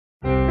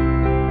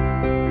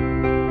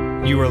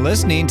You are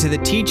listening to the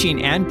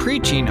teaching and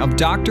preaching of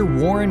Dr.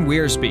 Warren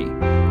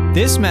Wiersbe.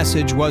 This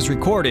message was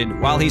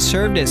recorded while he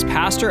served as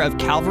pastor of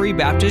Calvary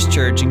Baptist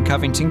Church in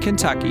Covington,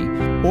 Kentucky,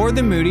 or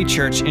the Moody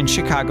Church in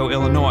Chicago,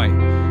 Illinois.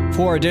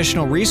 For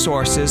additional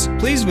resources,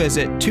 please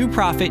visit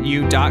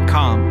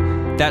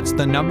 2prophetu.com. That's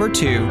the number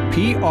 2,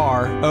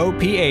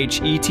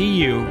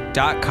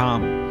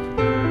 PROPHETU.com.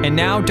 And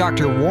now,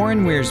 Dr.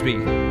 Warren Wiersbe.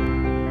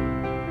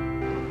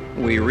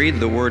 We read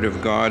the Word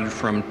of God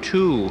from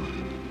two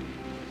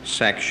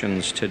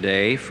sections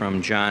today,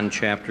 from John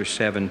chapter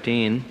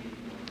 17,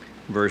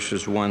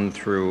 verses 1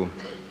 through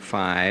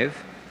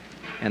 5,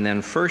 and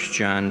then 1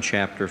 John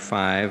chapter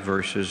 5,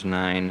 verses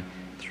 9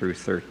 through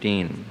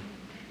 13.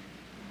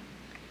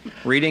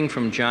 Reading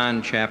from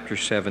John chapter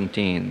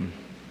 17.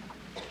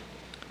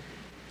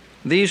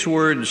 These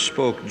words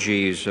spoke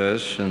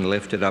Jesus, and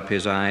lifted up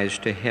his eyes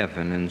to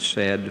heaven, and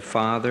said,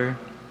 Father,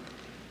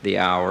 the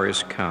hour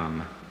is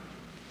come.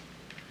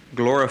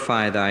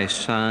 Glorify thy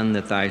Son,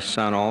 that thy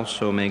Son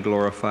also may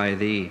glorify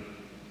thee,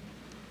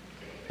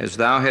 as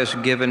thou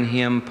hast given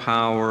him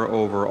power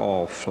over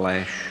all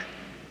flesh,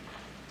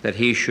 that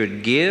he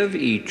should give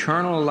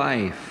eternal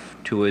life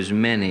to as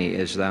many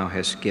as thou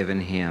hast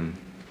given him.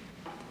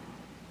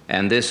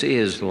 And this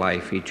is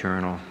life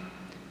eternal,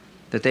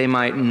 that they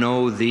might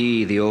know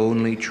thee, the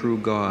only true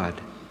God,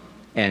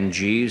 and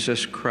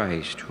Jesus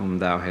Christ, whom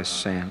thou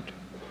hast sent.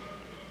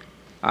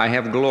 I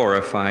have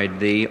glorified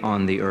thee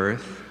on the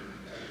earth.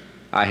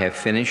 I have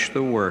finished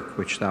the work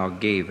which thou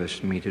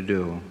gavest me to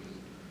do.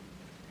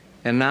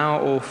 And now,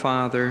 O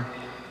Father,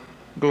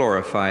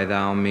 glorify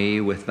thou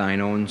me with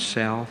thine own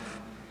self,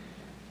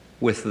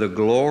 with the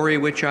glory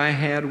which I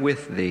had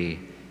with thee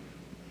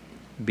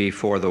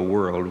before the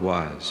world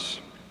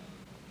was.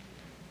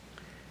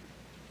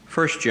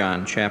 1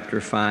 John chapter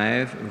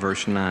 5,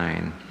 verse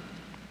 9.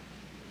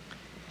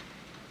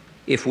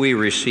 If we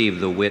receive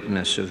the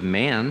witness of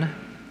men,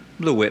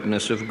 the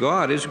witness of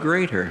God is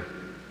greater.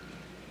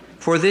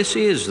 For this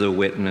is the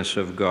witness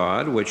of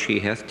God, which he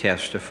hath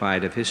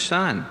testified of his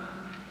Son.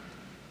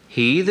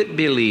 He that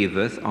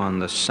believeth on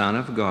the Son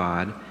of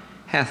God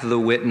hath the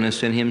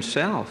witness in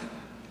himself.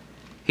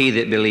 He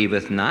that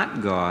believeth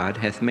not God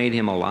hath made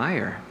him a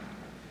liar,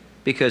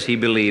 because he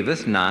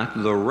believeth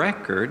not the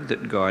record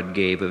that God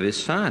gave of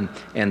his Son.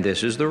 And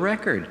this is the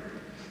record,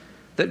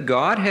 that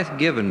God hath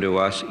given to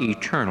us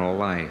eternal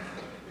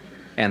life,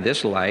 and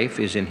this life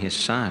is in his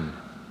Son.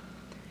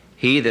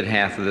 He that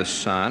hath the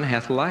Son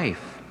hath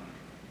life,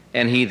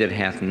 and he that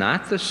hath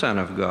not the Son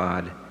of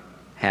God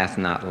hath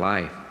not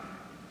life.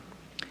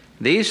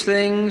 These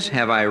things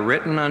have I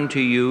written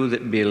unto you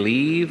that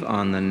believe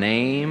on the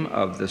name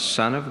of the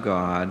Son of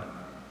God,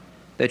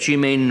 that ye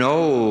may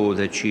know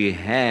that ye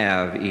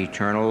have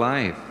eternal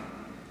life,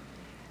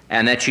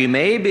 and that ye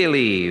may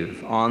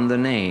believe on the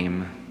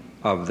name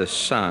of the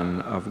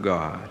Son of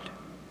God.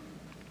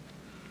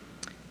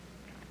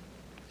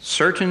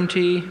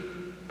 Certainty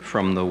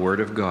from the Word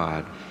of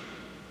God.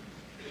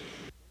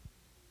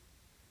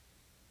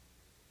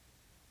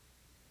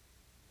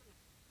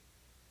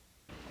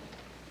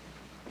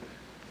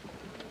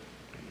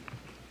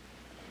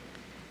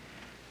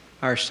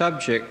 Our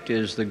subject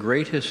is the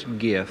greatest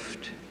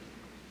gift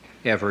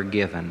ever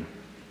given.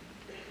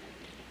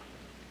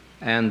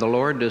 And the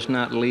Lord does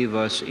not leave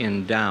us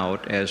in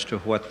doubt as to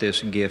what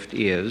this gift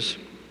is,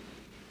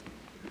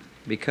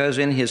 because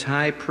in his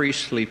high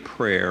priestly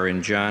prayer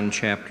in John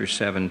chapter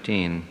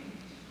 17,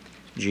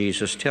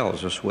 Jesus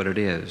tells us what it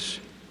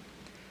is.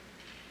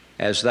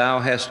 As thou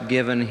hast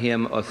given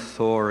him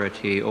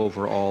authority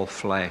over all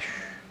flesh,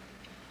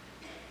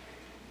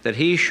 that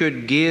he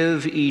should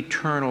give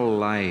eternal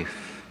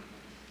life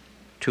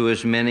to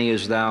as many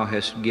as thou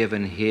hast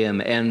given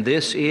him, and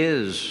this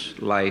is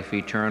life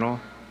eternal,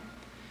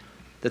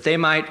 that they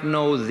might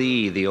know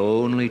thee, the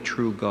only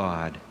true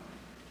God,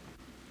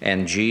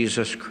 and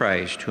Jesus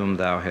Christ, whom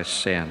thou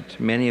hast sent.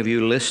 Many of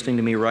you listening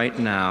to me right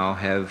now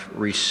have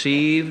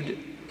received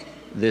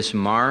this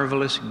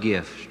marvelous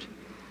gift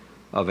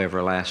of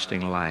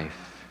everlasting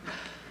life.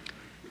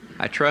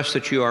 I trust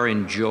that you are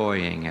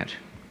enjoying it.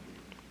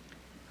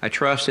 I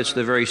trust it's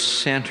the very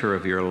center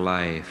of your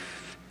life.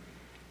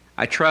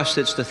 I trust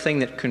it's the thing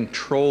that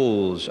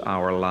controls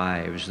our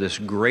lives, this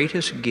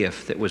greatest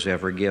gift that was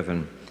ever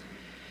given.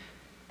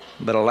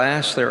 But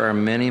alas, there are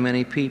many,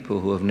 many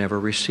people who have never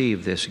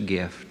received this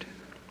gift.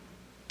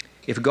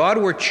 If God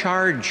were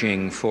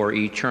charging for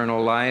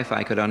eternal life,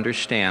 I could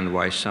understand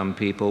why some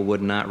people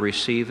would not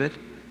receive it.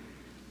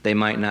 They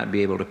might not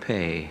be able to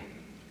pay.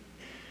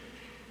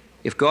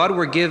 If God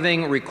were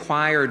giving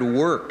required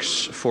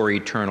works for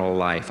eternal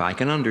life, I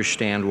can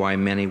understand why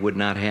many would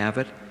not have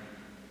it.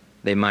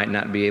 They might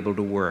not be able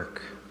to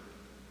work.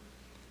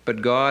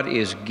 But God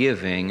is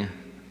giving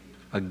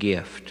a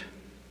gift.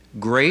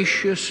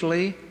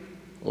 Graciously,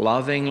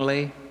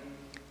 lovingly,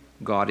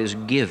 God is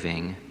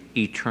giving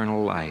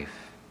eternal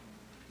life.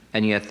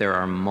 And yet there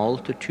are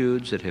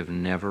multitudes that have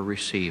never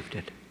received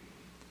it.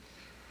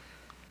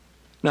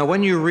 Now,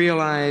 when you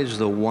realize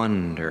the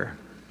wonder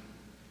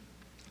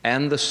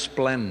and the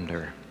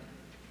splendor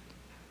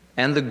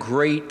and the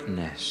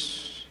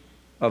greatness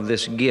of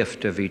this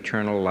gift of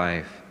eternal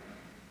life,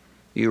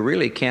 you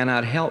really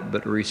cannot help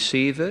but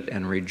receive it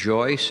and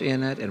rejoice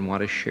in it and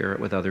want to share it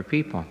with other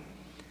people.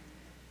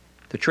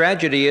 The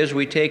tragedy is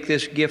we take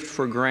this gift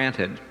for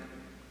granted.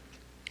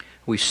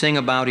 We sing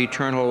about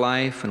eternal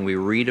life and we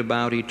read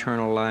about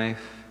eternal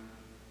life.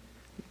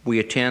 We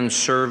attend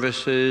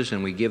services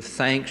and we give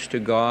thanks to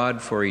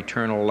God for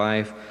eternal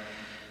life.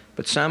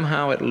 But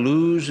somehow it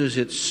loses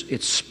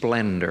its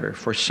splendor.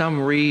 For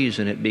some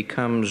reason it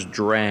becomes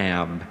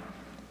drab,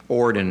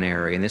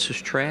 ordinary, and this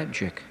is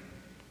tragic.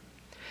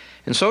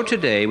 And so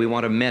today we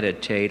want to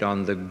meditate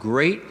on the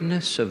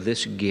greatness of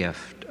this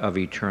gift of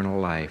eternal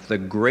life, the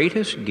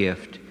greatest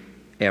gift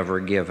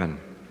ever given.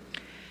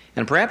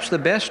 And perhaps the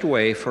best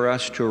way for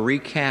us to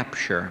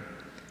recapture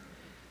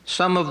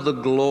some of the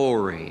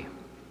glory,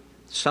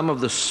 some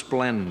of the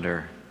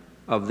splendor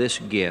of this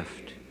gift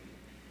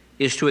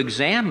is to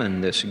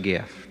examine this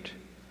gift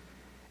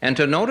and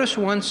to notice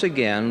once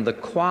again the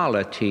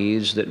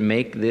qualities that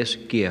make this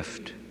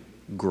gift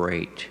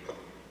great.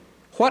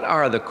 What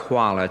are the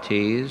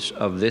qualities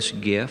of this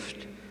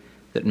gift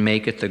that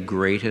make it the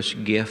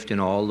greatest gift in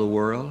all the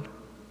world?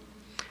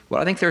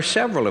 Well, I think there are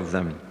several of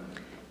them.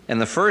 And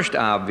the first,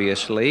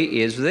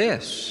 obviously, is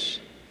this.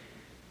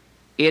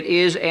 It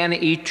is an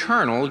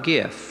eternal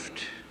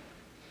gift,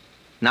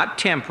 not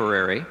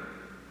temporary,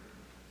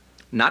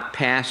 not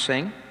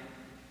passing,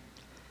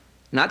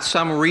 not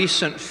some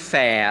recent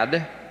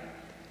fad.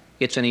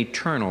 It's an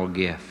eternal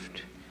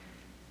gift.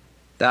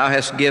 Thou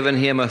hast given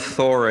him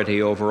authority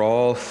over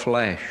all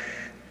flesh,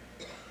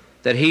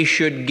 that he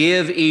should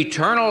give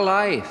eternal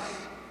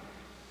life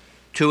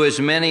to as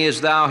many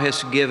as thou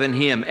hast given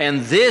him.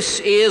 And this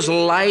is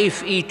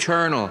life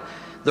eternal.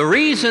 The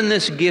reason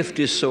this gift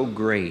is so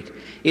great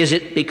is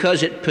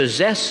because it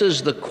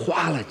possesses the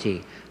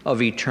quality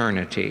of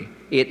eternity.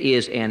 It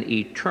is an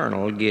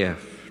eternal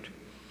gift.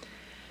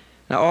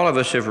 Now, all of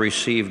us have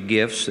received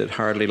gifts that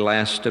hardly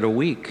lasted a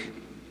week.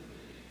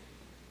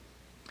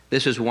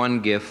 This is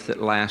one gift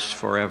that lasts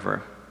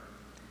forever.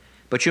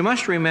 But you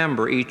must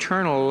remember,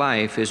 eternal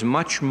life is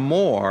much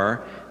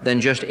more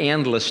than just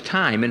endless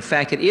time. In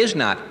fact, it is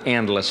not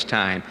endless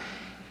time.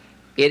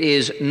 It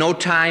is no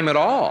time at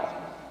all.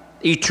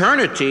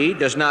 Eternity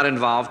does not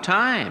involve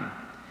time.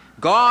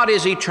 God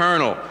is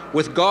eternal.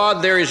 With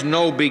God there is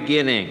no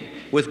beginning.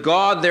 With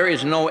God there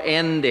is no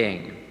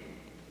ending.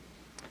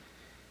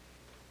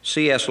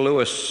 C.S.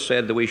 Lewis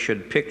said that we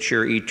should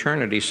picture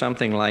eternity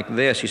something like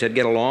this. He said,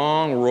 get a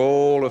long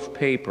roll of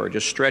paper.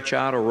 Just stretch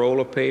out a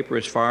roll of paper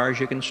as far as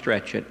you can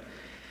stretch it.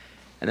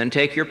 And then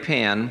take your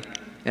pen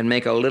and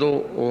make a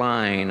little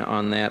line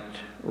on that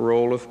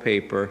roll of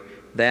paper.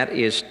 That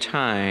is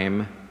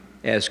time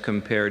as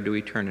compared to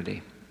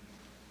eternity.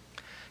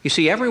 You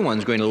see,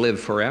 everyone's going to live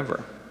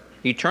forever.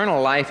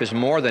 Eternal life is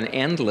more than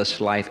endless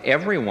life.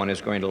 Everyone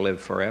is going to live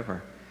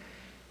forever.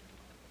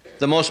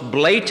 The most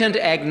blatant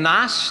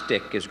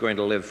agnostic is going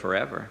to live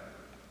forever.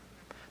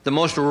 The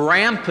most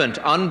rampant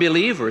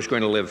unbeliever is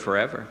going to live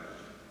forever.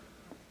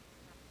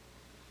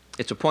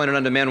 It's appointed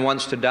unto men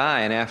once to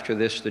die, and after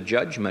this the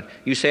judgment.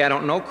 You say, I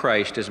don't know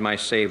Christ as my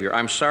Savior.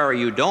 I'm sorry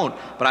you don't,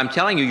 but I'm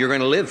telling you, you're going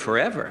to live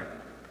forever.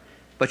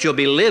 But you'll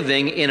be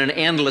living in an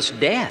endless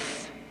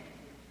death.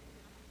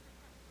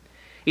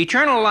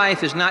 Eternal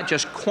life is not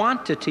just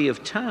quantity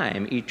of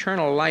time.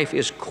 Eternal life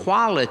is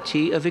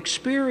quality of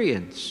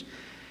experience.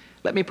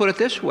 Let me put it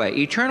this way.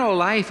 Eternal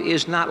life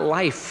is not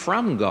life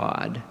from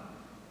God.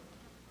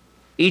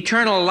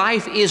 Eternal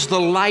life is the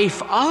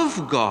life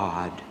of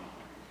God.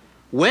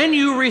 When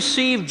you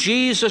receive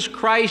Jesus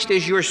Christ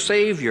as your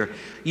Savior,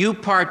 you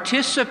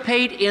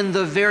participate in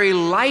the very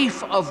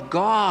life of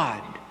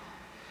God.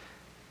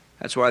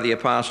 That's why the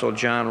Apostle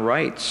John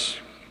writes,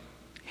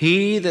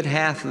 he that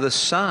hath the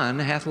Son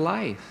hath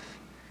life.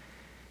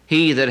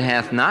 He that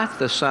hath not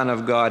the Son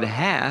of God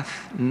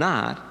hath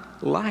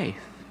not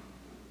life.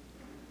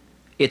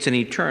 It's an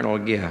eternal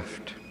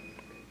gift.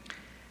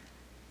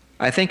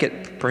 I think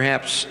it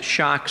perhaps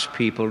shocks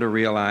people to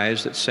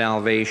realize that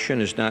salvation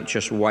is not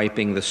just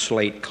wiping the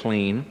slate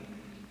clean.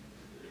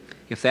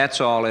 If that's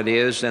all it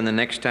is, then the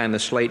next time the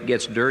slate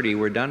gets dirty,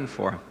 we're done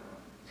for.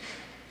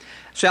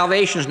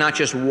 Salvation is not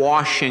just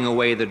washing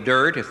away the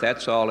dirt. If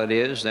that's all it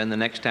is, then the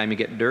next time you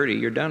get dirty,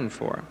 you're done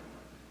for.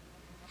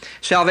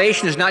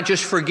 Salvation is not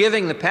just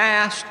forgiving the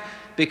past,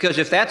 because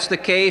if that's the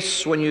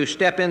case, when you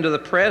step into the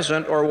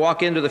present or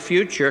walk into the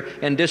future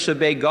and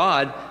disobey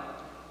God,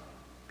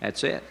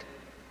 that's it.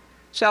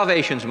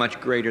 Salvation's much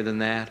greater than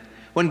that.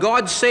 When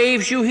God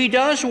saves you, He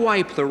does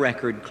wipe the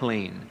record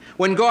clean.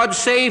 When God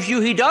saves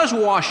you, He does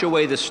wash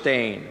away the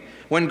stain.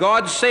 When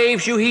God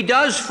saves you, He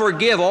does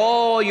forgive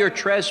all your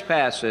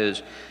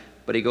trespasses.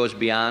 But He goes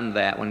beyond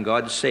that. When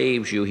God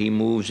saves you, He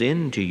moves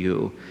into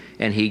you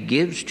and He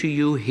gives to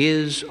you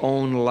His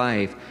own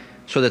life,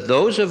 so that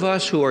those of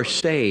us who are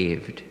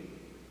saved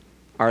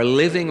are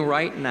living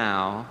right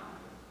now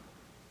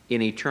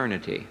in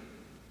eternity.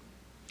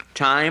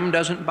 Time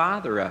doesn't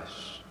bother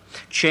us.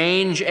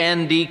 Change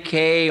and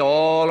decay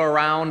all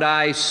around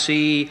I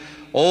see.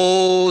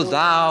 O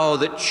thou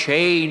that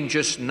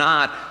changest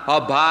not,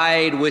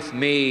 abide with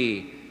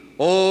me.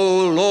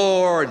 O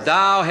Lord,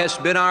 thou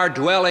hast been our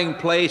dwelling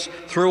place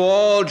through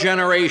all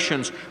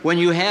generations. When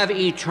you have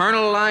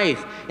eternal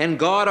life and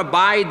God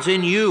abides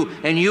in you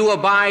and you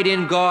abide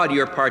in God,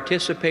 you're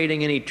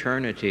participating in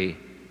eternity.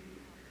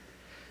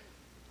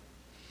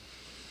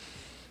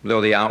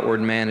 Though the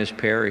outward man is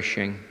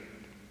perishing,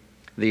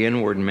 the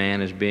inward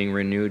man is being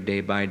renewed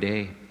day by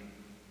day.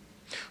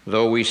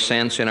 Though we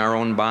sense in our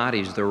own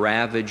bodies the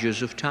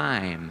ravages of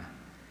time,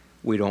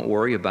 we don't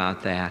worry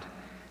about that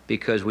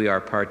because we are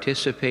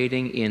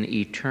participating in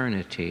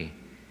eternity.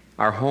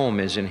 Our home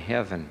is in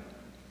heaven,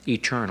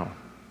 eternal.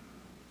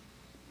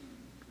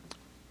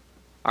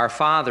 Our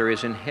Father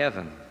is in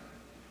heaven,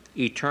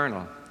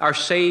 eternal. Our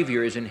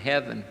Savior is in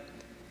heaven,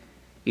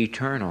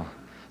 eternal.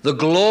 The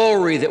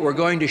glory that we're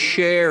going to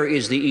share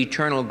is the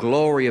eternal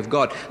glory of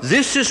God.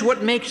 This is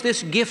what makes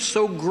this gift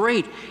so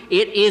great.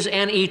 It is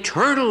an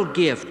eternal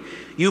gift.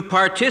 You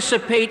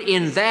participate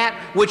in that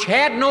which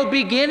had no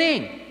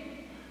beginning.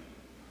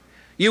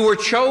 You were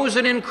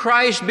chosen in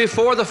Christ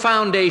before the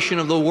foundation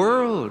of the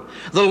world.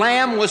 The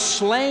Lamb was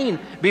slain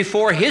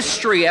before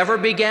history ever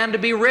began to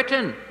be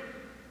written.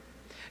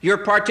 You're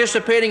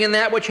participating in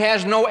that which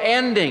has no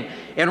ending.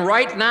 And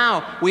right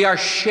now, we are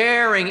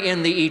sharing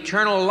in the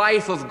eternal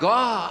life of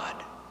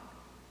God.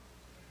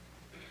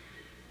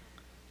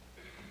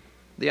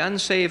 The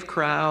unsaved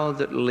crowd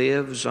that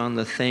lives on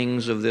the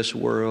things of this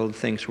world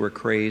thinks we're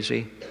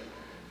crazy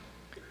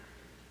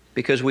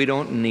because we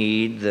don't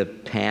need the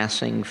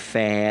passing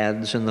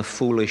fads and the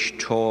foolish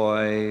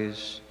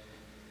toys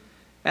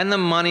and the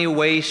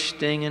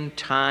money-wasting and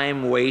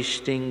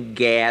time-wasting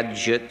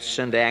gadgets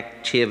and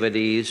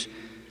activities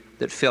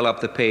that fill up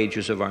the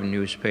pages of our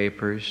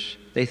newspapers.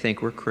 They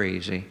think we're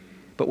crazy,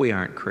 but we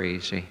aren't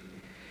crazy.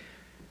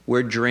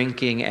 We're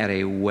drinking at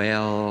a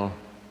well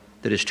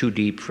that is too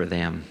deep for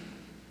them.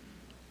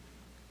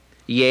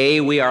 Yea,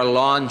 we are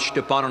launched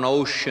upon an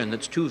ocean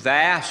that's too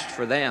vast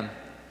for them.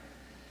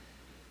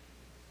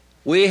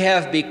 We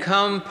have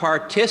become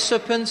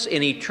participants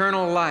in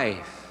eternal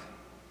life.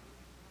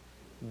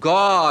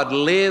 God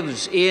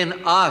lives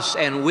in us,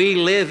 and we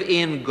live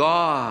in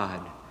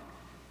God.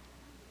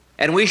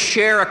 And we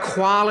share a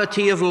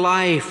quality of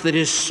life that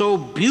is so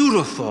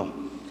beautiful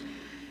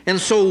and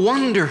so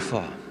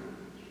wonderful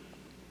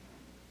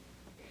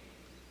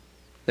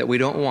that we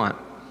don't want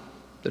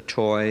the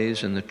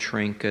toys and the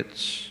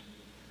trinkets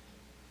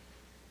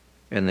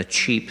and the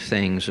cheap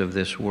things of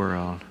this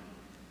world.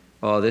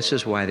 Oh, this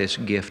is why this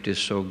gift is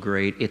so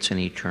great. It's an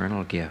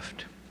eternal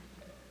gift.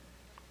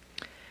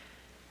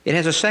 It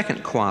has a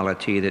second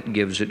quality that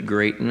gives it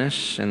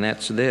greatness, and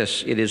that's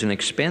this. It is an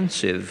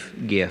expensive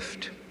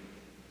gift.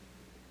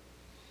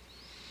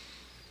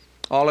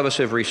 All of us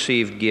have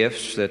received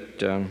gifts that,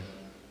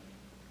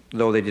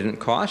 though they didn't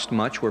cost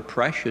much, were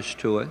precious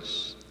to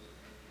us.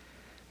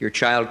 Your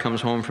child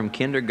comes home from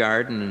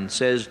kindergarten and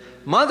says,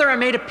 "Mother, I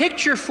made a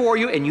picture for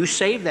you," and you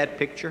save that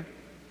picture.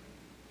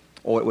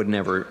 Oh, it would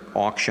never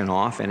auction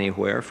off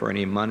anywhere for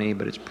any money,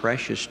 but it's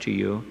precious to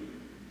you.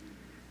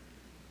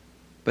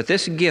 But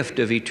this gift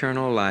of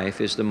eternal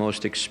life is the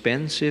most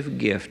expensive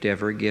gift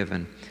ever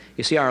given.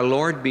 You see, our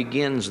Lord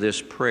begins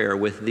this prayer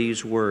with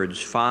these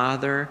words,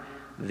 "Father,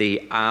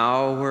 the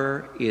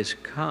hour is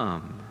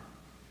come."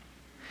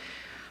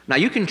 Now,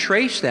 you can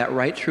trace that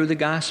right through the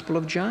Gospel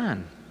of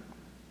John.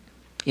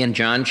 In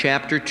John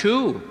chapter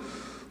 2,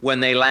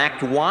 when they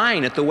lacked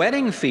wine at the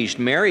wedding feast,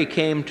 Mary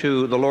came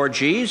to the Lord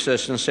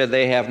Jesus and said,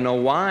 "They have no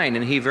wine."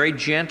 And he very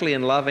gently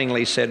and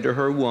lovingly said to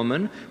her,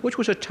 "Woman," which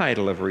was a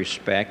title of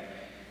respect,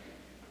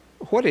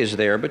 "what is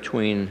there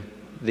between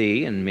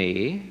thee and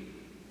me?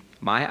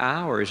 My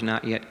hour is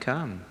not yet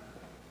come."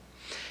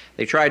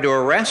 They tried to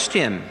arrest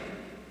him.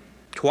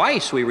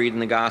 Twice we read in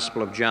the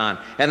Gospel of John.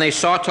 And they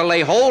sought to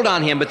lay hold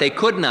on him, but they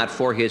could not,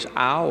 for his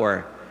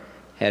hour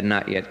had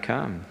not yet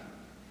come.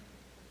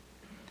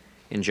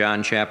 In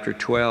John chapter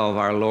 12,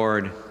 our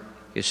Lord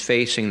is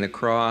facing the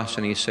cross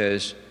and he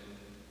says,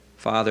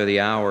 "Father, the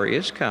hour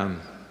is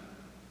come."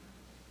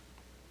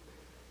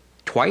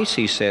 Twice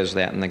he says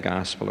that in the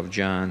Gospel of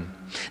John.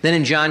 Then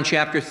in John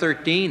chapter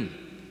 13,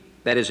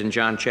 that is in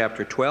John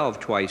chapter 12,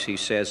 twice he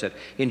says it.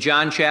 In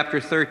John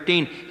chapter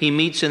 13, he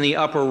meets in the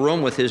upper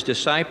room with his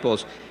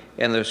disciples,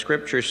 and the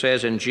scripture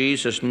says, "And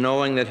Jesus,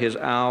 knowing that his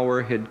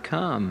hour had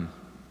come,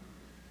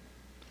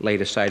 laid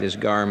aside his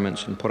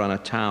garments and put on a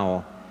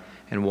towel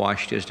and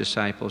washed his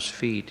disciples'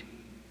 feet."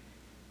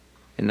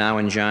 And now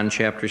in John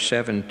chapter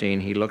 17,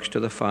 he looks to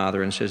the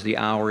Father and says, "The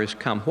hour is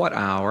come." What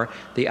hour?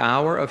 The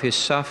hour of his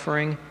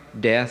suffering,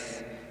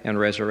 death, and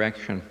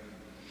resurrection.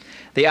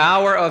 The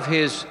hour of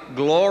his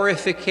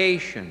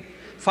glorification.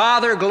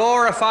 "Father,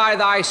 glorify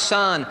thy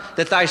Son,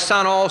 that thy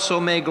Son also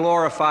may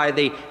glorify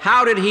thee."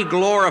 How did he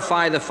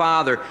glorify the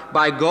Father?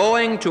 By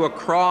going to a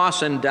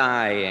cross and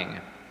dying,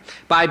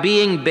 by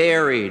being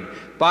buried,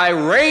 by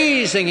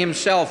raising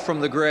himself from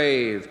the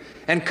grave,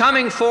 and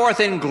coming forth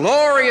in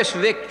glorious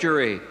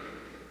victory.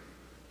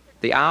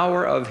 The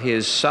hour of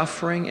his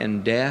suffering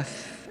and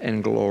death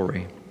and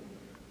glory.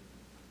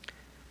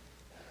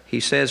 He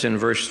says in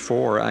verse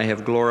 4, I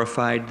have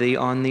glorified thee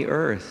on the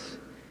earth.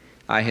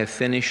 I have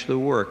finished the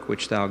work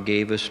which thou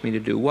gavest me to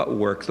do. What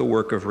work? The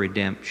work of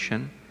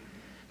redemption.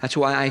 That's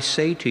why I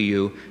say to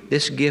you,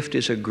 this gift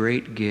is a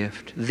great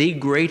gift, the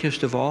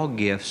greatest of all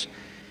gifts.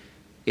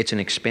 It's an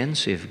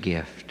expensive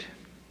gift.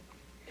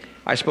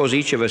 I suppose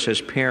each of us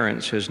as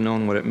parents has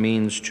known what it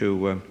means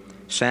to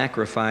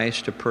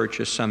sacrifice to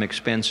purchase some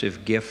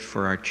expensive gift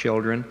for our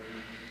children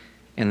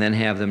and then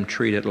have them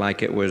treat it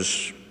like it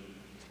was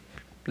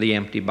the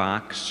empty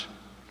box.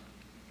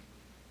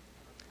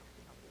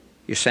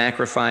 You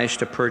sacrifice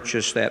to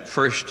purchase that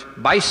first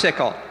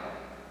bicycle,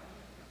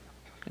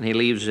 and he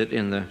leaves it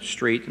in the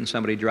street and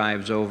somebody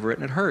drives over it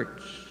and it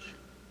hurts.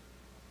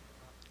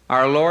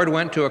 Our Lord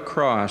went to a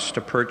cross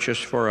to purchase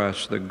for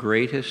us the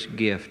greatest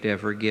gift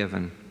ever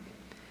given,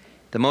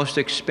 the most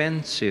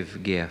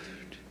expensive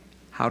gift.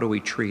 How do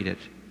we treat it?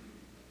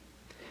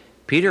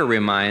 Peter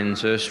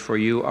reminds us, for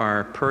you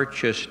are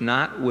purchased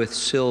not with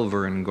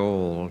silver and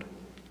gold,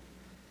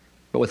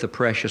 but with the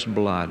precious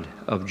blood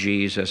of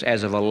Jesus,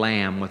 as of a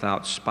lamb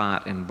without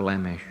spot and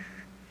blemish.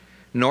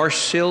 Nor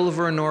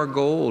silver nor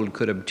gold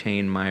could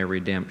obtain my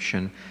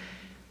redemption.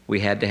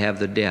 We had to have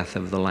the death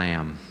of the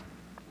Lamb.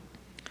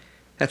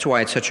 That's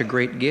why it's such a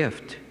great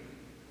gift.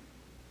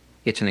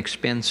 It's an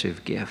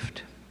expensive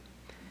gift.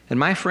 And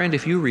my friend,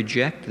 if you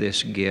reject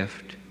this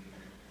gift,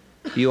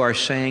 you are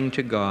saying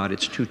to God,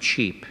 it's too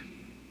cheap.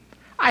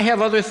 I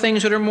have other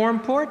things that are more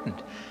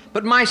important.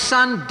 But my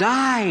son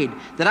died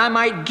that I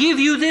might give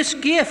you this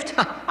gift.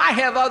 I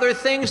have other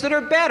things that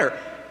are better.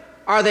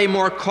 Are they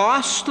more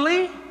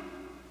costly?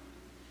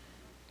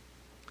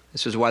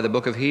 This is why the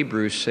book of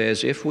Hebrews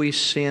says, if we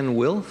sin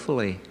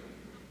willfully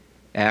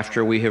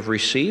after we have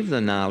received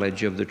the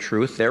knowledge of the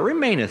truth, there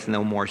remaineth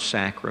no more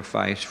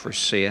sacrifice for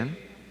sin.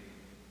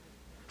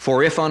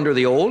 For if under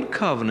the old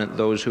covenant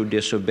those who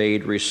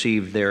disobeyed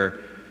received their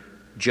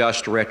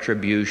just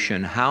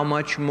retribution, how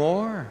much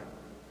more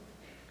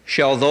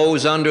shall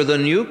those under the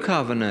new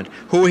covenant,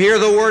 who hear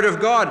the word of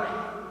God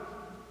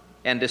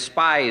and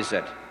despise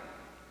it,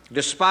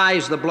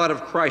 despise the blood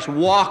of Christ,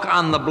 walk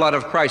on the blood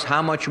of Christ,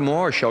 how much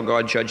more shall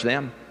God judge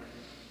them?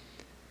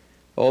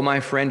 Oh, my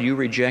friend, you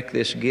reject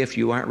this gift,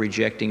 you aren't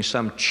rejecting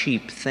some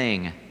cheap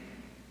thing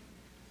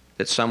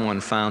that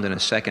someone found in a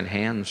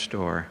second-hand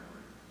store.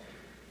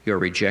 You're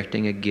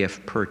rejecting a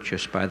gift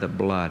purchased by the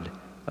blood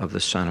of the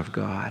Son of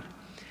God.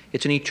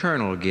 It's an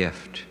eternal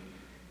gift.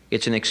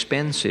 It's an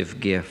expensive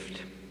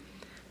gift.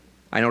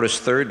 I notice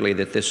thirdly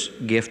that this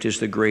gift is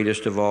the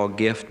greatest of all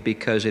gifts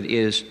because it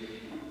is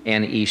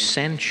an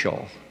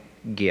essential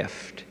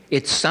gift.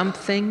 It's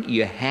something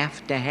you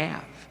have to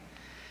have.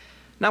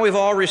 Now, we've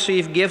all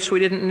received gifts we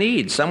didn't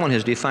need. Someone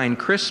has defined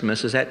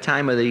Christmas as that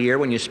time of the year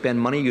when you spend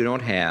money you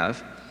don't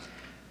have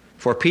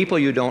for people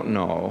you don't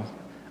know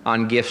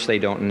on gifts they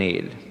don't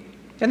need.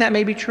 And that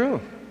may be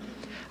true.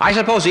 I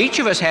suppose each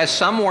of us has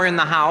somewhere in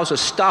the house a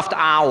stuffed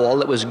owl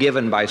that was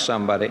given by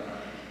somebody.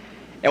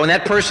 And when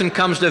that person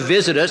comes to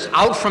visit us,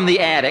 out from the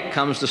attic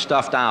comes the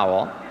stuffed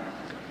owl.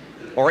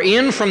 Or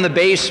in from the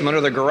basement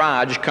or the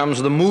garage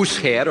comes the moose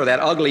head or that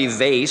ugly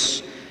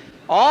vase.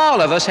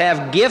 All of us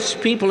have gifts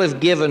people have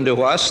given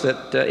to us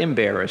that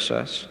embarrass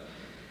us.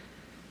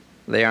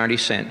 They aren't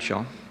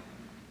essential.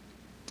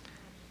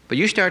 But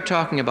you start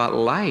talking about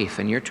life,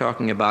 and you're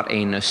talking about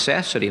a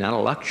necessity, not a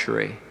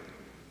luxury.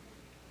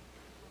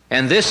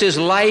 And this is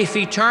life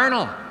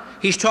eternal.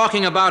 He's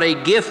talking about a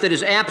gift that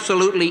is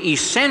absolutely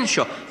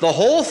essential. The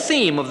whole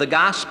theme of the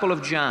Gospel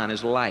of John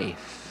is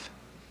life.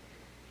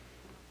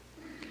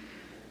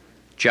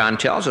 John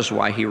tells us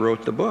why he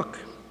wrote the book.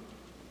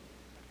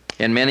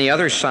 And many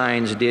other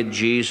signs did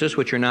Jesus,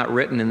 which are not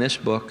written in this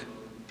book.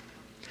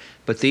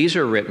 But these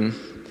are written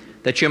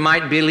that you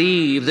might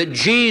believe that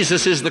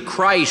Jesus is the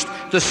Christ,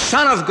 the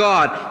Son of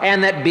God,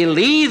 and that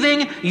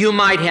believing you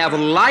might have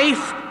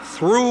life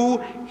through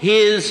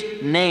His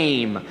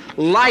name.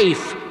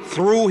 Life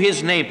through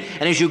His name.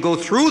 And as you go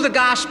through the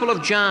Gospel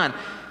of John,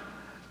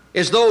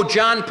 as though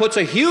John puts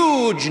a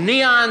huge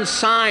neon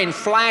sign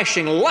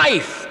flashing,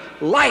 life,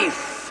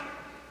 life.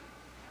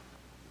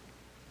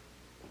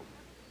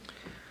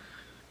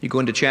 You go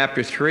into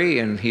chapter 3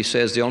 and he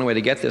says the only way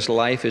to get this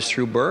life is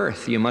through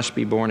birth. You must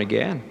be born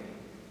again.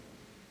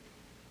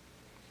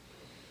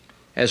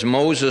 As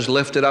Moses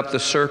lifted up the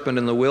serpent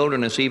in the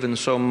wilderness, even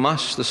so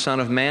must the Son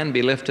of Man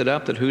be lifted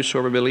up, that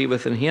whosoever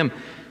believeth in him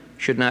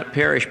should not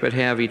perish but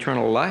have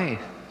eternal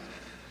life.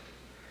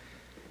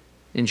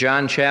 In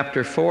John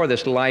chapter 4,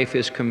 this life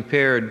is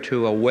compared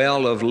to a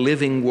well of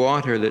living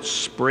water that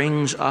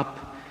springs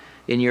up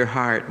in your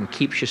heart and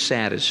keeps you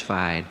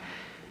satisfied,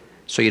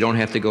 so you don't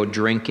have to go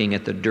drinking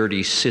at the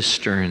dirty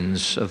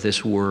cisterns of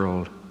this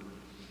world.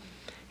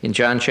 In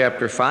John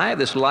chapter 5,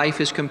 this life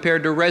is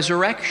compared to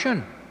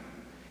resurrection.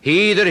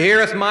 He that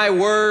heareth my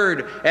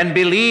word and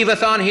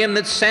believeth on him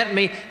that sent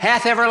me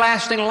hath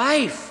everlasting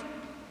life,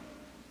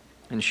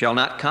 and shall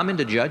not come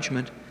into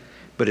judgment,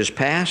 but is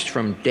passed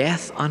from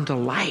death unto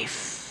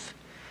life.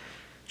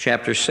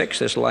 Chapter 6,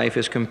 this life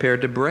is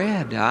compared to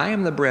bread. I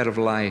am the bread of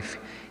life.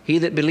 He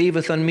that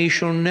believeth on me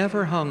shall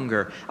never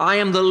hunger. I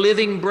am the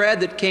living bread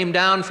that came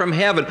down from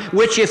heaven,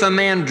 which if a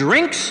man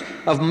drinks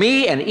of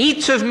me and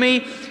eats of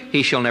me,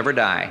 he shall never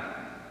die.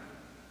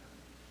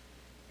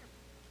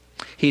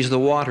 He's the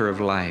water of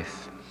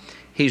life.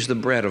 He's the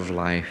bread of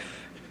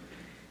life.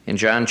 In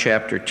John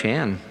chapter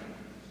 10,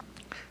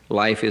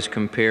 life is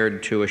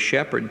compared to a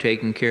shepherd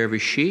taking care of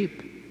his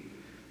sheep.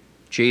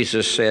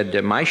 Jesus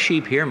said, my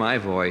sheep hear my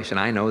voice, and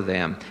I know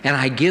them, and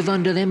I give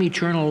unto them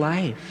eternal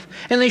life,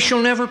 and they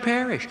shall never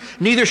perish.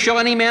 Neither shall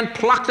any man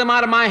pluck them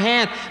out of my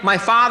hand. My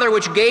Father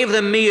which gave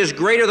them me is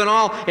greater than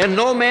all, and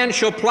no man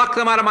shall pluck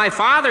them out of my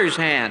Father's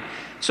hand.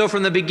 So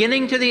from the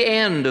beginning to the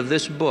end of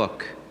this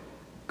book,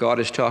 God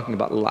is talking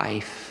about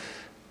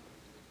life.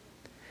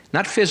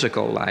 Not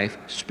physical life,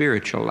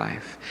 spiritual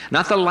life.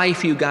 Not the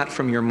life you got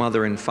from your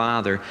mother and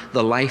father,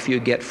 the life you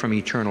get from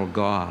eternal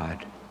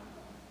God.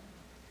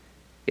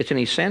 It's an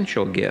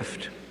essential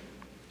gift.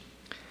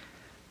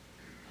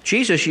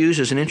 Jesus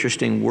uses an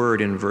interesting word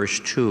in verse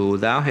 2.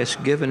 Thou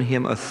hast given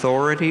him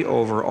authority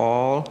over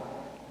all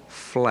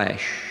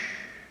flesh.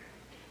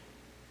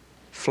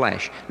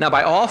 Flesh. Now,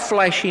 by all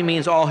flesh, he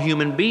means all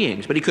human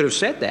beings, but he could have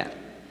said that.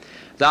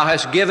 Thou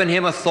hast given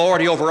him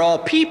authority over all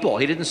people.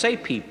 He didn't say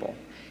people.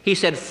 He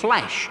said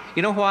flesh.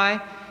 You know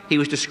why? He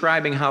was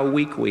describing how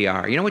weak we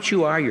are. You know what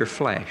you are? You're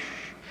flesh.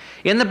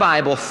 In the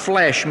Bible,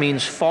 flesh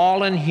means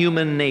fallen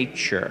human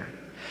nature.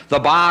 The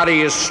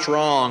body is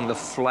strong, the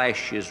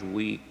flesh is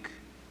weak.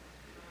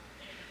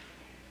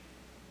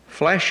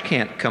 Flesh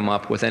can't come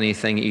up with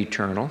anything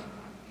eternal.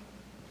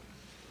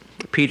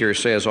 Peter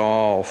says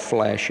all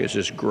flesh is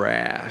as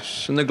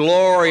grass, and the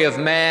glory of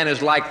man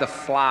is like the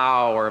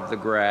flower of the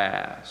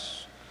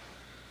grass.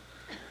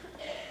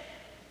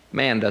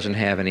 Man doesn't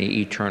have any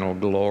eternal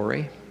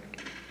glory.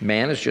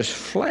 Man is just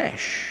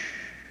flesh.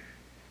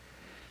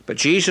 But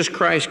Jesus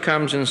Christ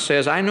comes and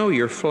says, I know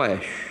you're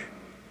flesh.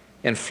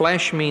 And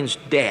flesh means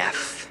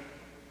death.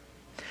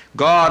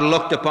 God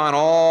looked upon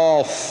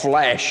all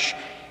flesh,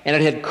 and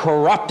it had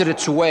corrupted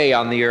its way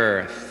on the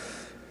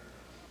earth.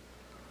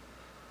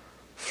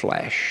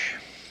 Flesh.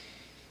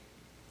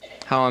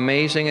 How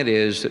amazing it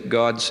is that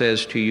God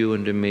says to you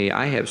and to me,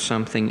 I have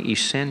something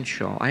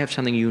essential. I have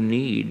something you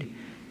need.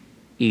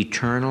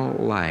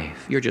 Eternal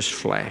life. You're just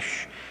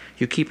flesh.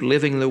 You keep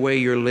living the way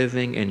you're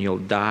living, and you'll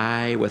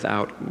die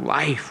without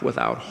life,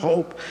 without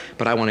hope.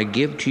 But I want to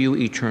give to you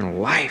eternal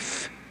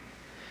life.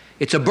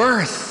 It's a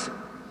birth.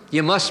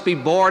 You must be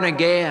born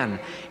again.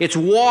 It's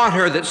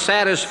water that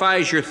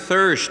satisfies your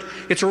thirst.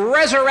 It's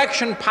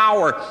resurrection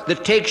power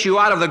that takes you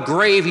out of the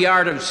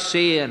graveyard of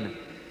sin.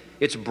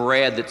 It's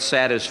bread that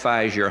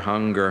satisfies your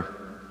hunger.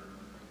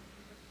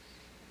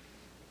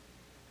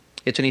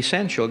 It's an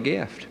essential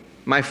gift.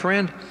 My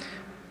friend,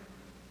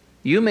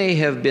 you may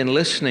have been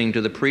listening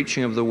to the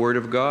preaching of the Word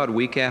of God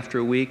week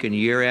after week and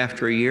year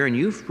after year, and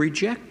you've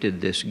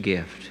rejected this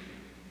gift.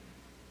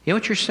 You know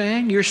what you're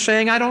saying? You're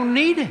saying, I don't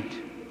need it.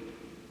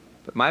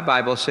 But my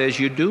Bible says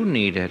you do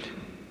need it.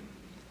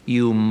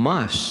 You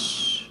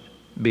must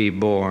be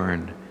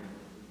born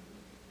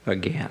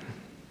again.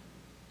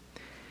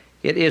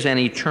 It is an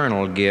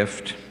eternal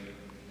gift.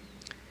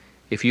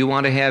 If you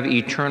want to have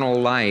eternal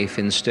life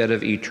instead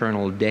of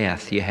eternal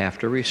death, you have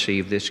to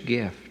receive this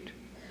gift.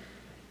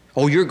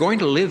 Oh, you're going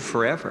to live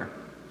forever.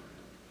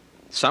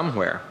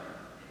 Somewhere.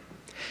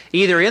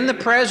 Either in the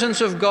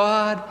presence of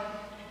God,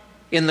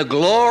 in the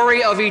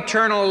glory of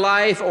eternal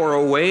life, or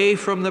away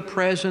from the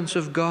presence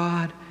of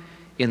God,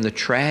 in the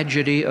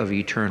tragedy of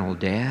eternal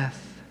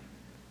death.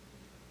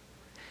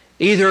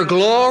 Either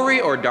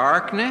glory or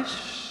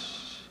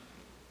darkness,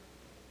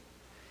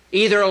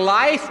 either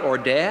life or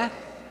death.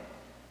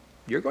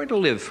 You're going to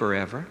live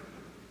forever.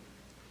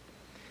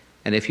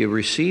 And if you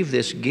receive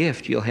this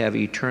gift, you'll have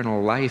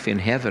eternal life in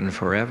heaven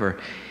forever.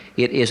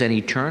 It is an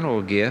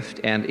eternal gift,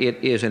 and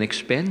it is an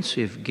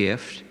expensive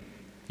gift.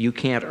 You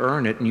can't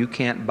earn it, and you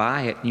can't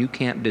buy it, and you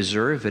can't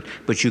deserve it,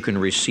 but you can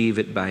receive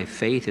it by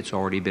faith. It's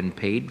already been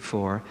paid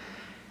for.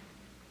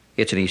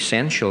 It's an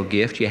essential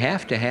gift. You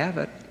have to have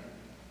it.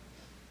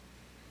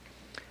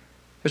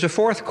 There's a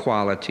fourth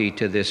quality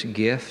to this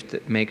gift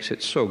that makes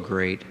it so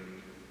great.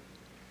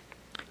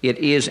 It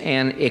is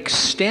an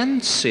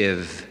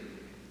extensive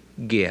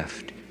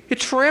gift.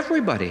 It's for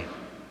everybody.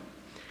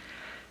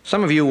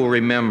 Some of you will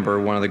remember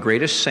one of the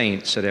greatest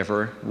saints that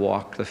ever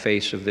walked the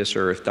face of this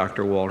earth,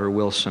 Dr. Walter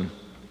Wilson.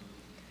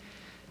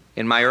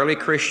 In my early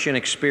Christian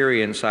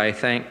experience, I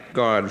thank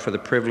God for the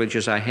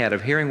privileges I had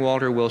of hearing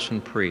Walter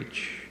Wilson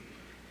preach.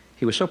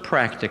 He was so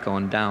practical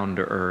and down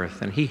to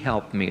earth, and he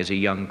helped me as a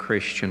young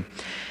Christian.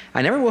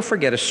 I never will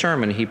forget a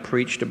sermon he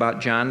preached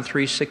about John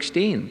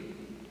 3:16.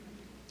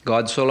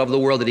 God so loved the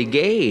world that he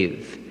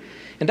gave.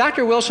 And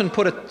Dr. Wilson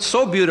put it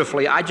so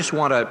beautifully, I just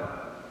want to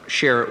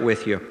share it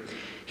with you.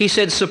 He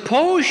said,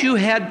 suppose you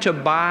had to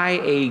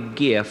buy a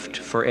gift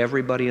for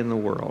everybody in the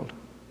world.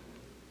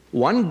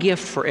 One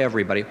gift for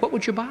everybody. What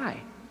would you buy?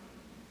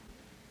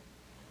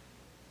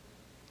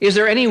 Is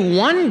there any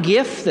one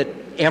gift that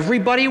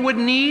everybody would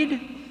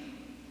need?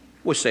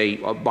 We'll say,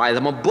 buy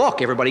them a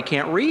book. Everybody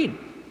can't read.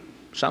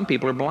 Some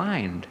people are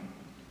blind.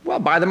 Well,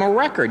 buy them a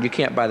record. You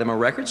can't buy them a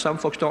record. Some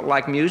folks don't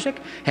like music,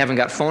 haven't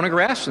got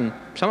phonographs, and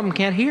some of them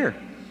can't hear.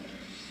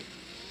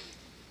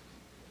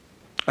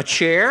 A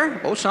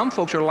chair? Oh, some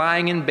folks are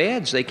lying in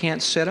beds. They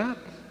can't sit up.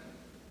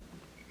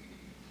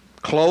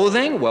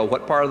 Clothing? Well,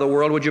 what part of the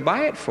world would you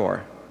buy it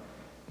for?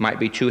 Might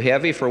be too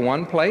heavy for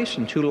one place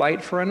and too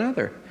light for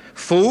another.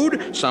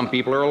 Food? Some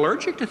people are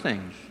allergic to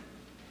things.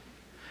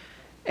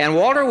 And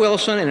Walter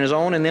Wilson, in his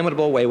own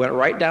inimitable way, went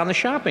right down the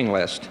shopping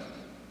list.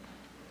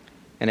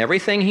 And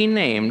everything he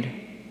named,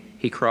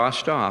 he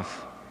crossed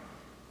off.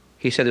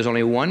 He said there's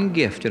only one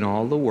gift in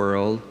all the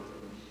world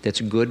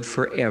that's good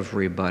for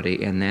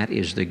everybody, and that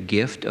is the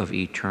gift of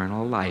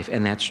eternal life.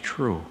 And that's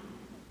true.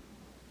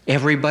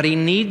 Everybody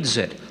needs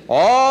it.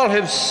 All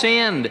have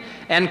sinned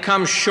and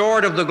come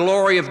short of the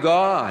glory of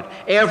God.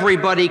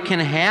 Everybody can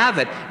have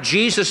it.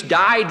 Jesus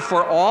died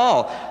for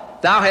all.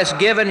 Thou hast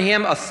given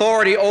him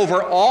authority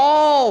over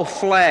all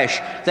flesh,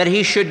 that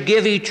he should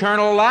give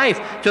eternal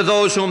life to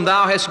those whom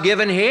thou hast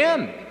given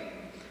him.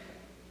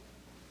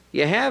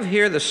 You have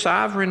here the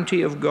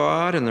sovereignty of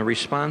God and the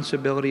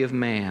responsibility of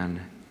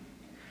man.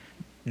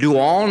 Do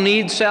all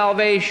need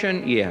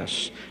salvation?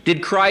 Yes.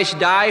 Did Christ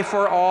die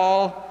for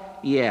all?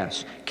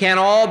 Yes. Can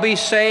all be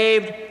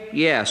saved?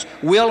 Yes.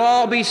 Will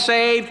all be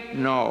saved?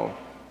 No.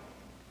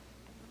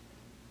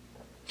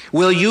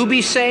 Will you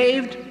be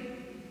saved?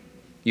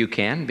 You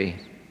can be.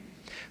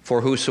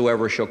 For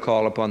whosoever shall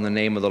call upon the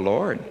name of the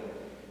Lord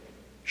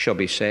shall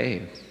be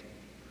saved.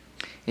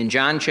 In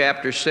John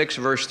chapter 6,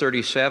 verse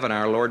 37,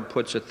 our Lord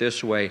puts it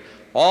this way,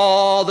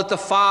 all that the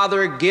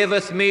Father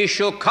giveth me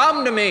shall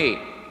come to me.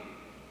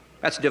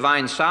 That's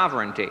divine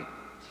sovereignty.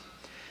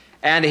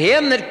 And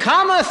him that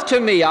cometh to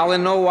me I'll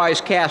in no wise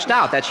cast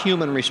out. That's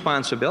human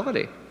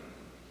responsibility.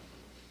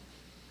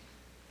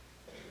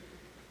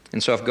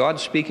 And so if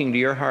God's speaking to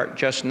your heart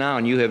just now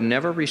and you have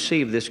never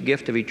received this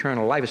gift of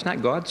eternal life, it's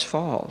not God's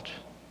fault.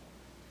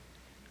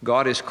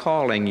 God is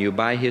calling you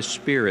by his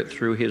Spirit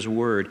through his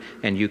word,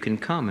 and you can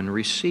come and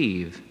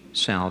receive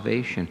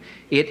salvation.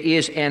 It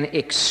is an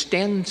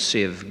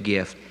extensive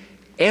gift.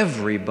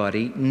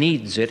 Everybody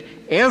needs it.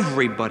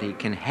 Everybody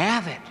can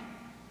have it.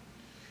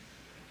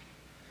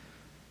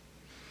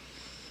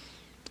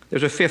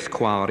 There's a fifth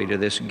quality to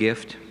this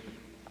gift,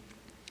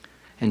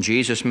 and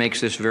Jesus makes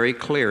this very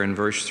clear in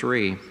verse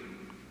 3.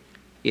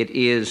 It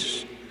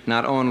is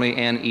not only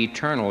an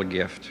eternal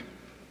gift,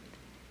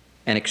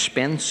 an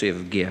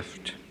expensive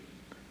gift,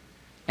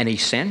 an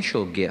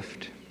essential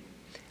gift,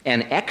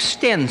 an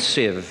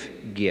extensive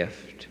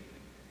gift,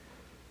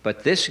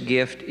 but this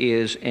gift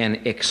is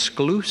an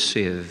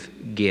exclusive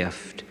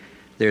gift.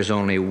 There's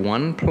only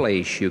one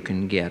place you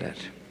can get it.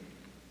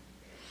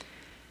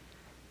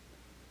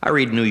 I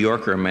read New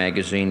Yorker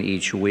magazine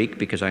each week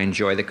because I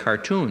enjoy the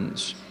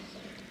cartoons.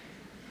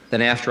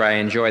 Then after I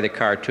enjoy the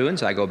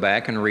cartoons, I go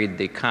back and read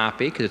the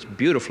copy because it's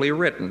beautifully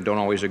written. Don't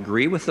always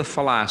agree with the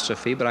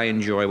philosophy, but I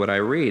enjoy what I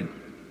read.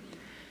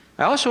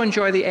 I also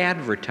enjoy the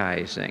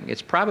advertising.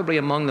 It's probably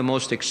among the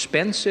most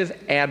expensive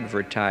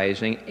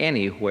advertising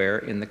anywhere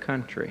in the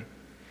country.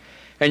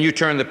 And you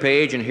turn the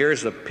page and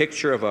here's the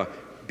picture of a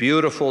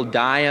beautiful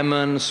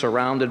diamond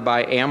surrounded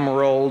by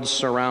emeralds,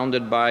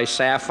 surrounded by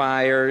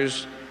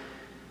sapphires,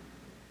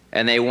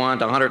 and they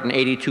want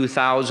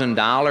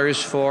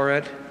 $182,000 for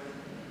it.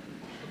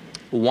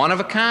 One of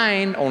a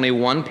kind, only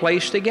one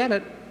place to get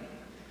it.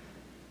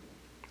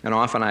 And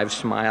often I've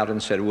smiled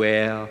and said,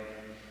 well,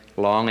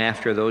 long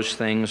after those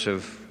things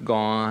have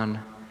gone,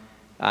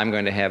 I'm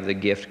going to have the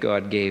gift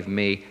God gave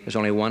me. There's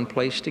only one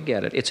place to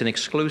get it. It's an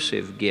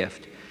exclusive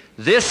gift.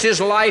 This is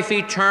life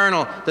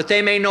eternal, that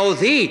they may know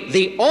thee,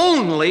 the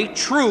only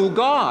true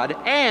God,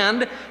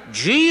 and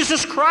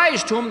Jesus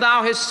Christ, whom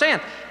thou hast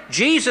sent.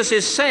 Jesus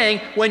is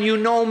saying, when you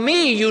know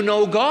me, you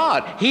know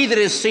God. He that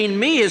has seen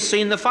me has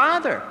seen the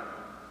Father.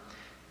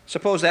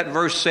 Suppose that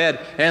verse said,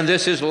 and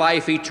this is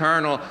life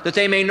eternal, that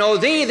they may know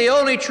thee, the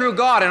only true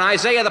God, and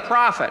Isaiah the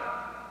prophet.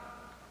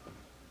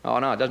 Oh,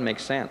 no, it doesn't make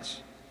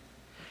sense.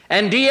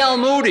 And D.L.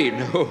 Moody,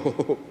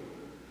 no.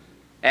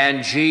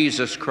 And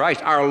Jesus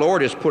Christ. Our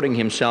Lord is putting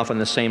himself on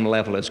the same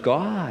level as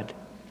God.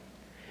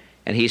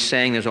 And he's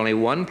saying there's only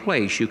one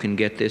place you can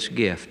get this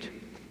gift.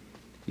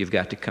 You've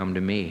got to come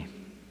to me.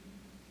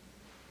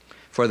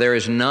 For there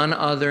is none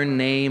other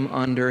name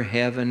under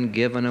heaven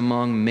given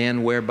among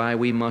men whereby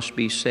we must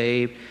be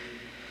saved.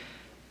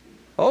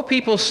 Oh,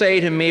 people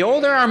say to me,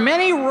 oh, there are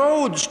many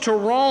roads to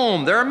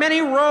Rome. There are many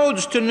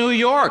roads to New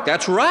York.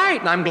 That's right,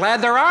 and I'm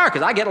glad there are,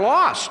 because I get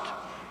lost.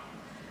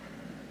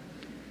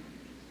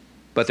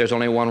 But there's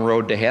only one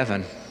road to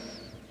heaven.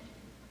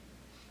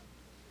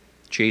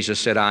 Jesus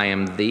said, I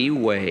am the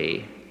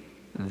way,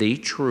 the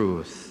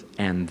truth,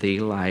 and the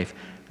life.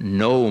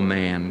 No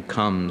man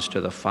comes to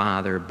the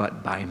Father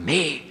but by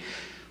me.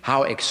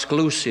 How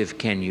exclusive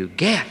can you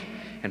get?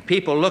 And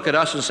people look at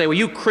us and say, well,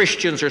 you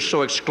Christians are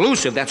so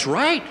exclusive. That's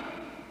right.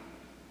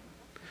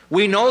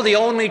 We know the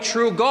only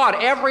true God.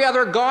 Every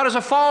other God is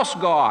a false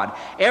God.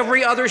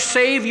 Every other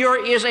Savior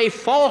is a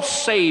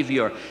false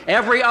Savior.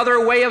 Every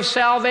other way of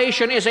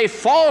salvation is a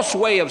false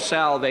way of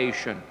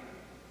salvation.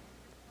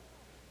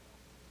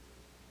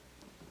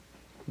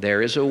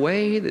 There is a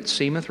way that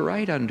seemeth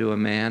right unto a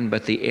man,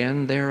 but the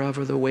end thereof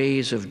are the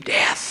ways of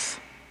death.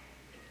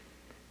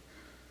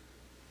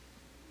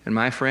 And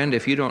my friend,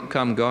 if you don't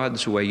come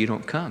God's way, you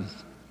don't come.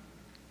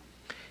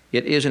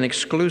 It is an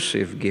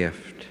exclusive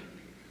gift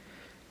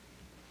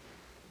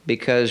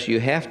because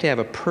you have to have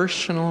a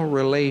personal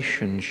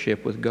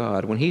relationship with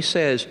God. When he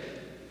says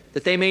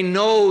that they may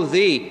know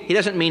thee, he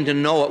doesn't mean to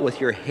know it with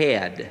your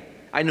head.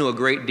 I knew a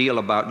great deal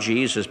about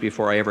Jesus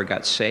before I ever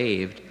got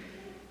saved.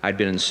 I'd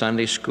been in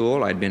Sunday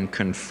school, I'd been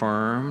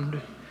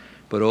confirmed,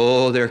 but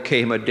oh, there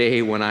came a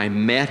day when I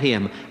met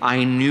him.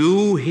 I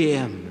knew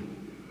him.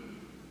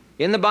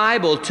 In the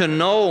Bible, to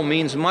know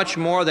means much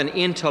more than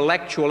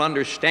intellectual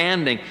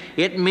understanding.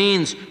 It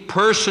means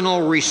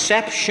personal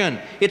reception.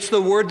 It's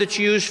the word that's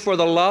used for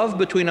the love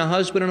between a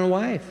husband and a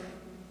wife.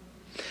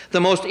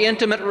 The most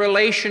intimate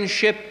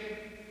relationship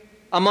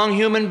among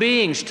human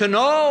beings, to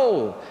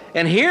know.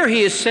 And here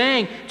he is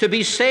saying to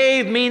be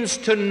saved means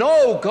to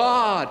know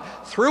God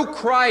through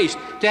Christ,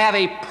 to have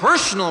a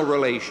personal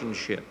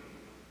relationship.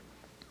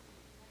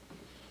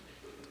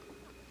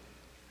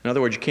 In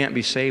other words, you can't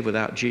be saved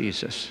without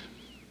Jesus.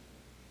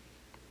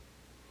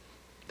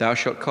 Thou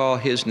shalt call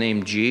his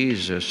name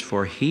Jesus,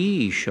 for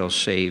he shall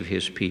save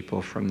his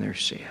people from their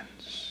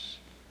sins.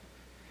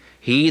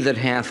 He that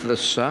hath the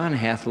Son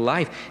hath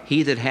life.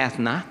 He that hath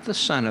not the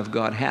Son of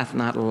God hath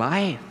not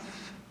life.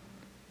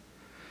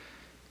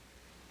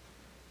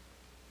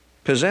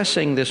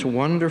 Possessing this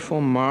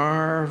wonderful,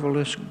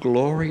 marvelous,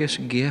 glorious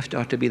gift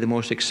ought to be the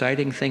most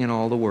exciting thing in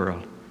all the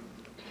world.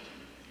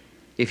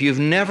 If you've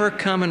never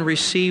come and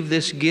received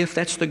this gift,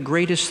 that's the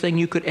greatest thing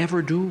you could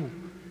ever do,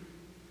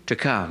 to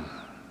come.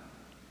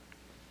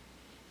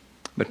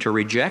 But to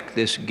reject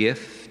this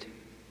gift,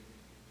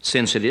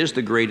 since it is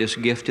the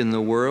greatest gift in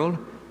the world,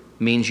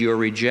 means your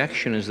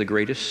rejection is the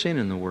greatest sin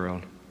in the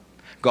world.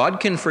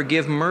 God can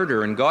forgive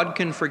murder, and God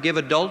can forgive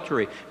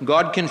adultery,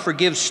 God can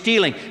forgive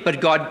stealing,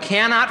 but God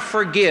cannot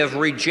forgive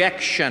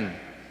rejection.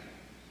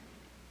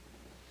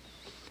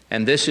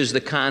 And this is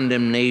the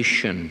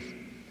condemnation,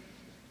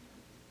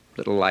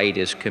 that light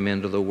is come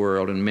into the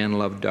world, and men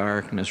love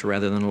darkness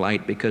rather than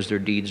light, because their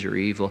deeds are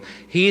evil.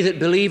 He that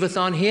believeth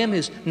on him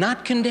is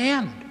not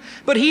condemned,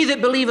 but he that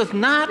believeth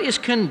not is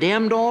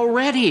condemned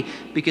already,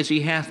 because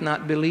he hath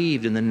not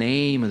believed in the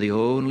name of the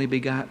only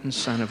begotten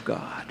Son of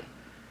God.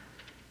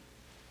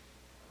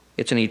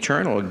 It's an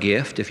eternal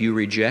gift. If you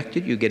reject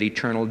it, you get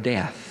eternal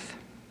death.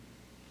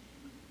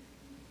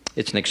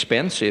 It's an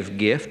expensive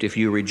gift. If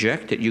you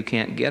reject it, you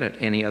can't get it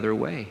any other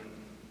way.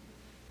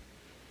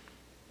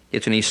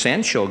 It's an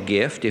essential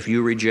gift. If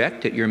you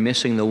reject it, you're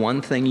missing the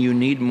one thing you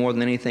need more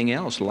than anything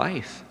else,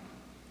 life.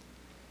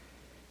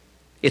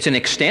 It's an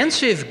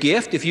extensive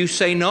gift. If you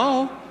say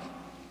no,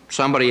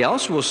 somebody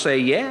else will say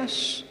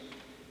yes,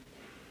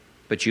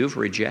 but you've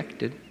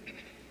rejected.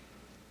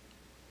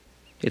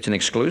 It's an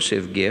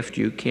exclusive gift.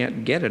 You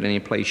can't get it any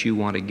place you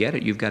want to get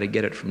it. You've got to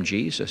get it from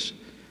Jesus.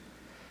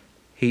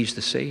 He's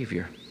the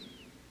Savior.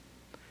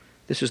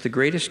 This is the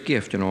greatest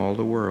gift in all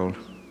the world.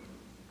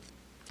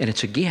 And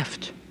it's a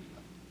gift.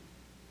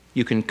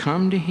 You can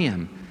come to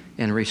him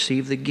and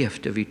receive the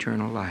gift of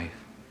eternal life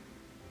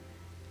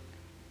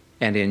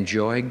and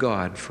enjoy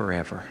God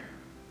forever.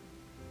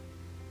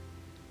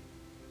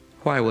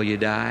 Why will you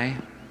die?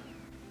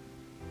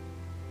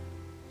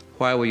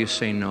 Why will you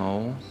say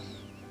no?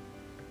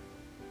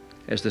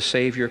 As the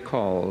Savior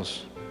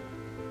calls,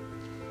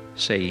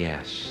 say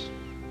yes.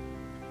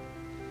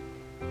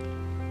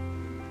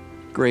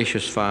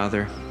 Gracious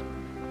Father,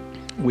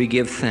 we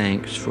give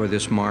thanks for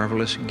this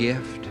marvelous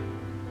gift.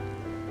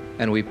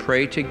 And we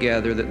pray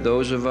together that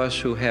those of us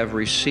who have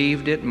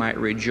received it might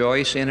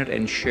rejoice in it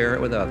and share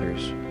it with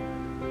others.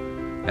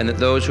 And that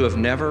those who have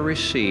never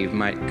received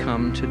might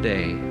come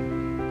today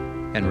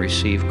and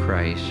receive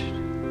Christ.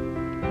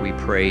 We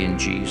pray in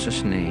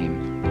Jesus'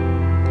 name.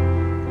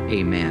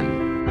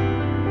 Amen.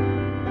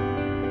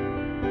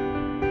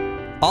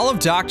 All of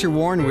Dr.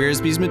 Warren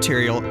Wiersbe's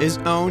material is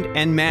owned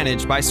and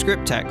managed by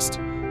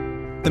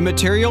ScriptText. The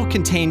material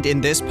contained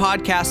in this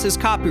podcast is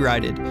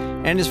copyrighted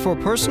and is for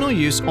personal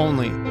use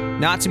only,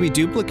 not to be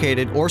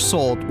duplicated or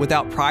sold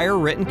without prior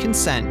written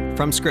consent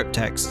from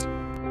ScriptText.